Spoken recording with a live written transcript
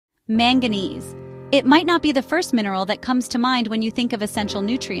Manganese. It might not be the first mineral that comes to mind when you think of essential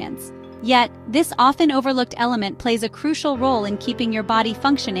nutrients. Yet, this often overlooked element plays a crucial role in keeping your body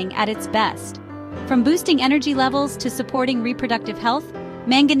functioning at its best. From boosting energy levels to supporting reproductive health,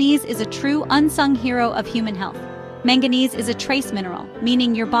 manganese is a true unsung hero of human health. Manganese is a trace mineral,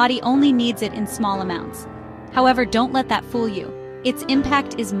 meaning your body only needs it in small amounts. However, don't let that fool you. Its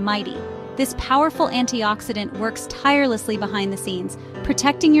impact is mighty. This powerful antioxidant works tirelessly behind the scenes,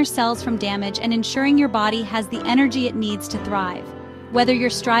 protecting your cells from damage and ensuring your body has the energy it needs to thrive. Whether you're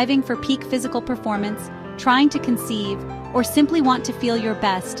striving for peak physical performance, trying to conceive, or simply want to feel your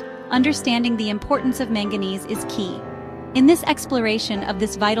best, understanding the importance of manganese is key. In this exploration of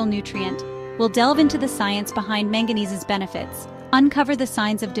this vital nutrient, we'll delve into the science behind manganese's benefits, uncover the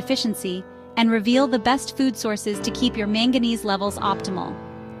signs of deficiency, and reveal the best food sources to keep your manganese levels optimal.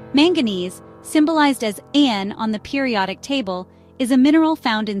 Manganese, symbolized as An on the periodic table, is a mineral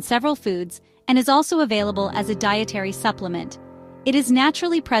found in several foods and is also available as a dietary supplement. It is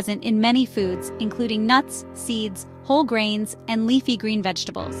naturally present in many foods, including nuts, seeds, whole grains, and leafy green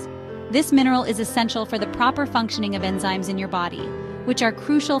vegetables. This mineral is essential for the proper functioning of enzymes in your body, which are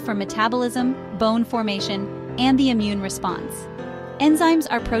crucial for metabolism, bone formation, and the immune response. Enzymes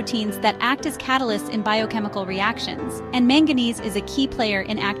are proteins that act as catalysts in biochemical reactions, and manganese is a key player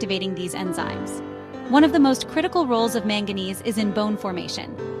in activating these enzymes. One of the most critical roles of manganese is in bone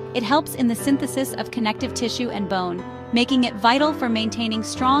formation. It helps in the synthesis of connective tissue and bone, making it vital for maintaining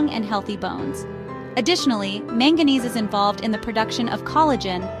strong and healthy bones. Additionally, manganese is involved in the production of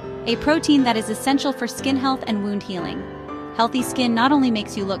collagen, a protein that is essential for skin health and wound healing. Healthy skin not only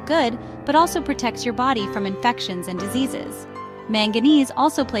makes you look good, but also protects your body from infections and diseases. Manganese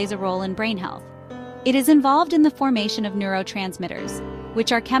also plays a role in brain health. It is involved in the formation of neurotransmitters,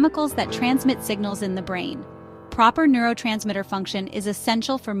 which are chemicals that transmit signals in the brain. Proper neurotransmitter function is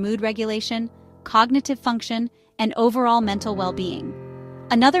essential for mood regulation, cognitive function, and overall mental well-being.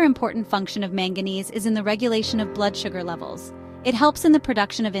 Another important function of manganese is in the regulation of blood sugar levels. It helps in the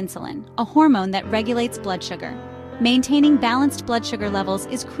production of insulin, a hormone that regulates blood sugar. Maintaining balanced blood sugar levels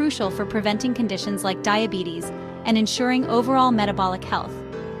is crucial for preventing conditions like diabetes and ensuring overall metabolic health.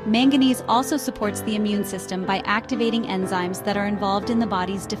 Manganese also supports the immune system by activating enzymes that are involved in the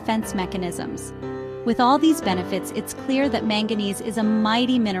body's defense mechanisms. With all these benefits, it's clear that manganese is a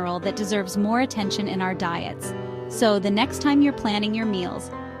mighty mineral that deserves more attention in our diets. So the next time you're planning your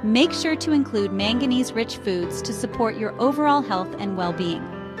meals, make sure to include manganese-rich foods to support your overall health and well-being.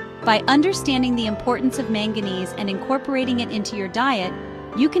 By understanding the importance of manganese and incorporating it into your diet,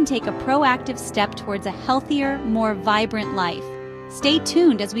 you can take a proactive step towards a healthier, more vibrant life. Stay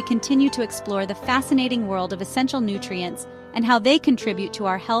tuned as we continue to explore the fascinating world of essential nutrients and how they contribute to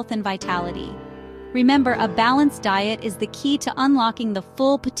our health and vitality. Remember, a balanced diet is the key to unlocking the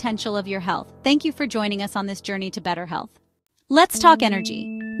full potential of your health. Thank you for joining us on this journey to better health. Let's talk energy.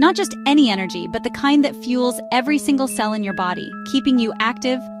 Not just any energy, but the kind that fuels every single cell in your body, keeping you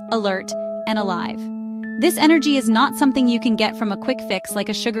active, alert, and alive. This energy is not something you can get from a quick fix like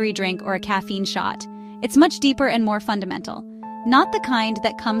a sugary drink or a caffeine shot. It's much deeper and more fundamental. Not the kind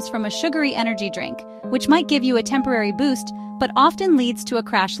that comes from a sugary energy drink, which might give you a temporary boost, but often leads to a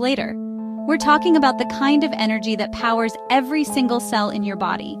crash later. We're talking about the kind of energy that powers every single cell in your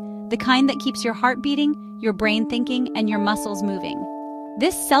body, the kind that keeps your heart beating, your brain thinking, and your muscles moving.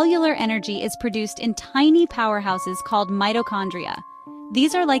 This cellular energy is produced in tiny powerhouses called mitochondria.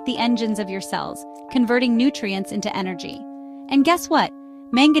 These are like the engines of your cells, converting nutrients into energy. And guess what?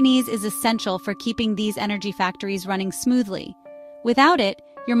 Manganese is essential for keeping these energy factories running smoothly. Without it,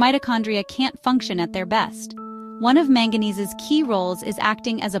 your mitochondria can't function at their best. One of manganese's key roles is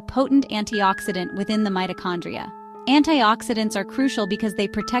acting as a potent antioxidant within the mitochondria. Antioxidants are crucial because they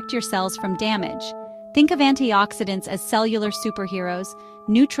protect your cells from damage. Think of antioxidants as cellular superheroes,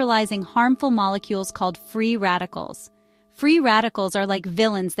 neutralizing harmful molecules called free radicals. Free radicals are like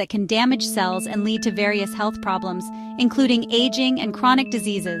villains that can damage cells and lead to various health problems, including aging and chronic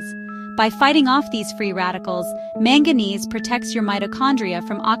diseases. By fighting off these free radicals, manganese protects your mitochondria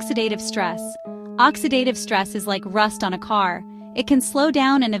from oxidative stress. Oxidative stress is like rust on a car. It can slow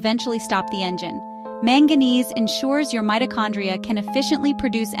down and eventually stop the engine. Manganese ensures your mitochondria can efficiently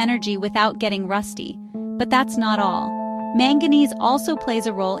produce energy without getting rusty. But that's not all. Manganese also plays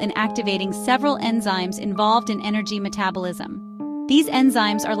a role in activating several enzymes involved in energy metabolism. These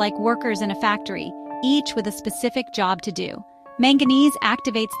enzymes are like workers in a factory, each with a specific job to do. Manganese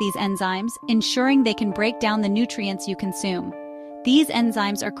activates these enzymes, ensuring they can break down the nutrients you consume. These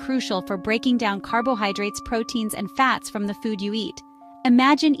enzymes are crucial for breaking down carbohydrates, proteins, and fats from the food you eat.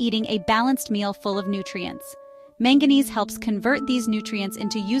 Imagine eating a balanced meal full of nutrients. Manganese helps convert these nutrients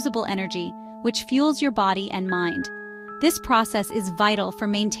into usable energy, which fuels your body and mind. This process is vital for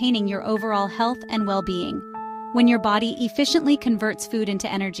maintaining your overall health and well-being. When your body efficiently converts food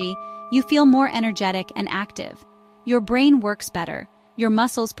into energy, you feel more energetic and active. Your brain works better, your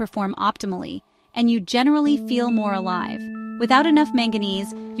muscles perform optimally, and you generally feel more alive. Without enough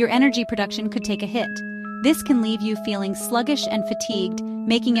manganese, your energy production could take a hit. This can leave you feeling sluggish and fatigued,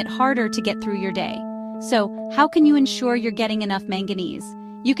 making it harder to get through your day. So, how can you ensure you're getting enough manganese?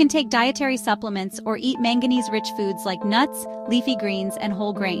 You can take dietary supplements or eat manganese-rich foods like nuts, leafy greens, and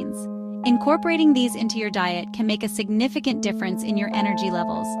whole grains. Incorporating these into your diet can make a significant difference in your energy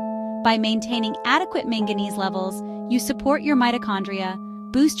levels. By maintaining adequate manganese levels, you support your mitochondria,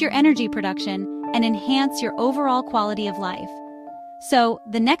 boost your energy production, and enhance your overall quality of life. So,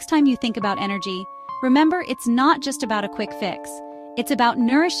 the next time you think about energy, remember it's not just about a quick fix. It's about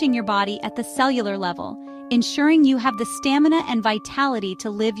nourishing your body at the cellular level, ensuring you have the stamina and vitality to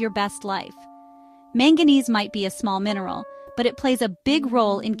live your best life. Manganese might be a small mineral, but it plays a big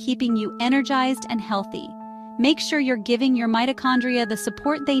role in keeping you energized and healthy. Make sure you're giving your mitochondria the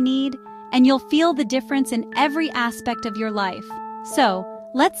support they need, and you'll feel the difference in every aspect of your life. So,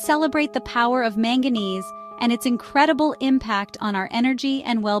 let's celebrate the power of manganese and its incredible impact on our energy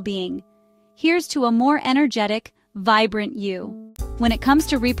and well-being. Here's to a more energetic, vibrant you. When it comes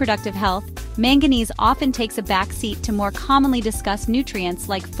to reproductive health, manganese often takes a backseat to more commonly discussed nutrients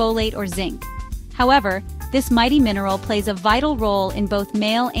like folate or zinc. However, this mighty mineral plays a vital role in both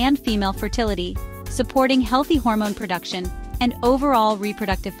male and female fertility, supporting healthy hormone production and overall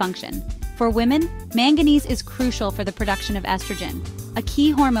reproductive function. For women, manganese is crucial for the production of estrogen, a key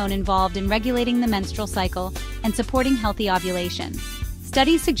hormone involved in regulating the menstrual cycle and supporting healthy ovulation.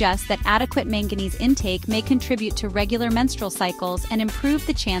 Studies suggest that adequate manganese intake may contribute to regular menstrual cycles and improve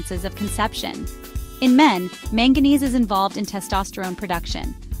the chances of conception. In men, manganese is involved in testosterone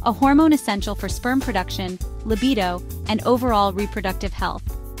production, a hormone essential for sperm production, libido, and overall reproductive health.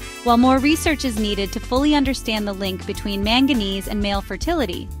 While more research is needed to fully understand the link between manganese and male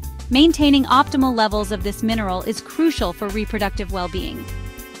fertility, maintaining optimal levels of this mineral is crucial for reproductive well-being.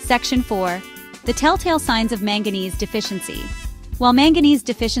 Section 4. The telltale signs of manganese deficiency. While manganese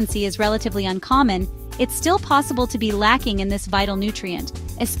deficiency is relatively uncommon, it's still possible to be lacking in this vital nutrient,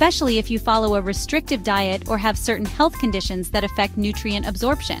 especially if you follow a restrictive diet or have certain health conditions that affect nutrient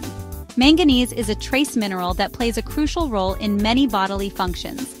absorption. Manganese is a trace mineral that plays a crucial role in many bodily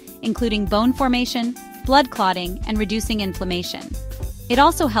functions, including bone formation, blood clotting, and reducing inflammation. It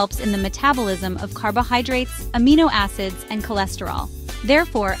also helps in the metabolism of carbohydrates, amino acids, and cholesterol.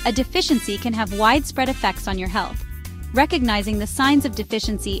 Therefore, a deficiency can have widespread effects on your health. Recognizing the signs of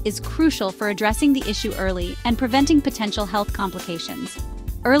deficiency is crucial for addressing the issue early and preventing potential health complications.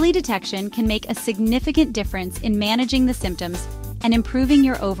 Early detection can make a significant difference in managing the symptoms and improving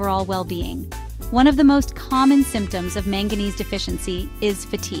your overall well-being. One of the most common symptoms of manganese deficiency is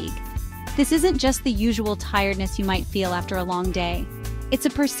fatigue. This isn't just the usual tiredness you might feel after a long day. It's a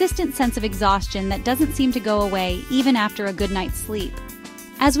persistent sense of exhaustion that doesn't seem to go away even after a good night's sleep.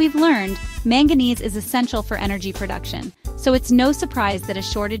 As we've learned, manganese is essential for energy production, so it's no surprise that a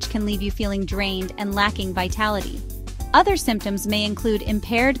shortage can leave you feeling drained and lacking vitality. Other symptoms may include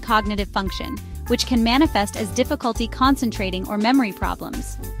impaired cognitive function, which can manifest as difficulty concentrating or memory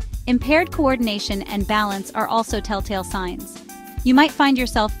problems. Impaired coordination and balance are also telltale signs. You might find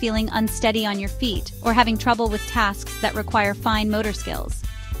yourself feeling unsteady on your feet or having trouble with tasks that require fine motor skills.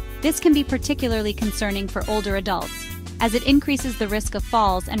 This can be particularly concerning for older adults, as it increases the risk of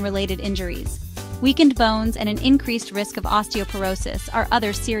falls and related injuries. Weakened bones and an increased risk of osteoporosis are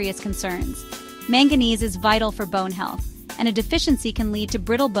other serious concerns. Manganese is vital for bone health, and a deficiency can lead to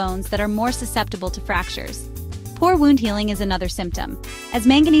brittle bones that are more susceptible to fractures. Poor wound healing is another symptom, as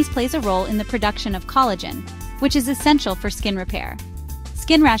manganese plays a role in the production of collagen, which is essential for skin repair.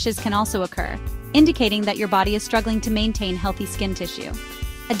 Skin rashes can also occur, indicating that your body is struggling to maintain healthy skin tissue.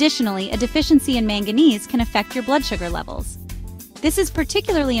 Additionally, a deficiency in manganese can affect your blood sugar levels. This is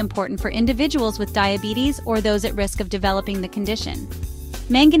particularly important for individuals with diabetes or those at risk of developing the condition.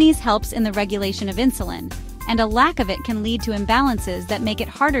 Manganese helps in the regulation of insulin, and a lack of it can lead to imbalances that make it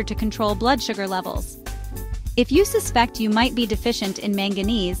harder to control blood sugar levels. If you suspect you might be deficient in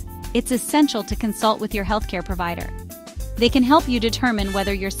manganese, it's essential to consult with your healthcare provider. They can help you determine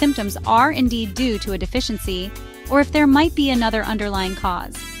whether your symptoms are indeed due to a deficiency or if there might be another underlying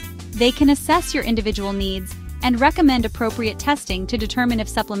cause. They can assess your individual needs and recommend appropriate testing to determine if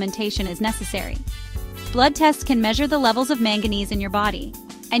supplementation is necessary. Blood tests can measure the levels of manganese in your body,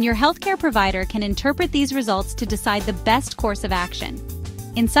 and your healthcare provider can interpret these results to decide the best course of action.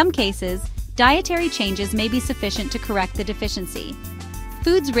 In some cases, dietary changes may be sufficient to correct the deficiency.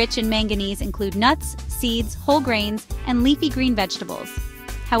 Foods rich in manganese include nuts, seeds, whole grains, and leafy green vegetables.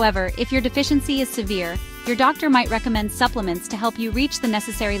 However, if your deficiency is severe, your doctor might recommend supplements to help you reach the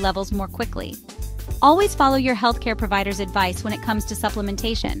necessary levels more quickly. Always follow your healthcare provider's advice when it comes to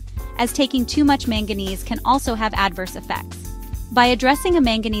supplementation, as taking too much manganese can also have adverse effects. By addressing a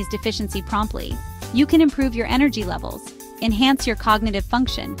manganese deficiency promptly, you can improve your energy levels, enhance your cognitive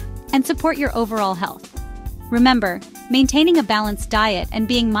function, and support your overall health. Remember, maintaining a balanced diet and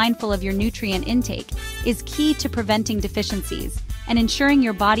being mindful of your nutrient intake is key to preventing deficiencies and ensuring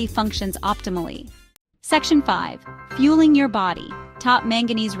your body functions optimally. Section 5. Fueling your body. Top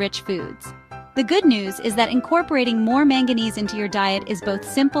manganese-rich foods. The good news is that incorporating more manganese into your diet is both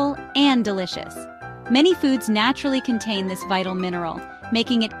simple and delicious. Many foods naturally contain this vital mineral,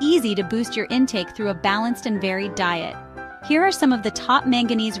 making it easy to boost your intake through a balanced and varied diet. Here are some of the top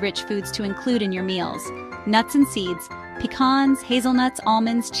manganese-rich foods to include in your meals. Nuts and seeds: pecans, hazelnuts,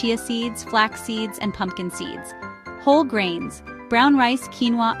 almonds, chia seeds, flax seeds, and pumpkin seeds. Whole grains: brown rice,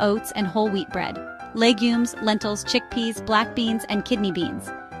 quinoa, oats, and whole wheat bread. Legumes: lentils, chickpeas, black beans, and kidney beans.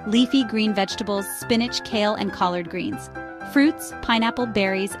 Leafy green vegetables: spinach, kale, and collard greens. Fruits: pineapple,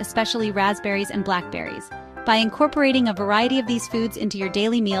 berries, especially raspberries and blackberries. By incorporating a variety of these foods into your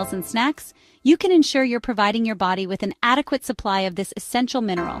daily meals and snacks, you can ensure you're providing your body with an adequate supply of this essential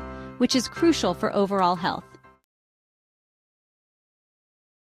mineral, which is crucial for overall health.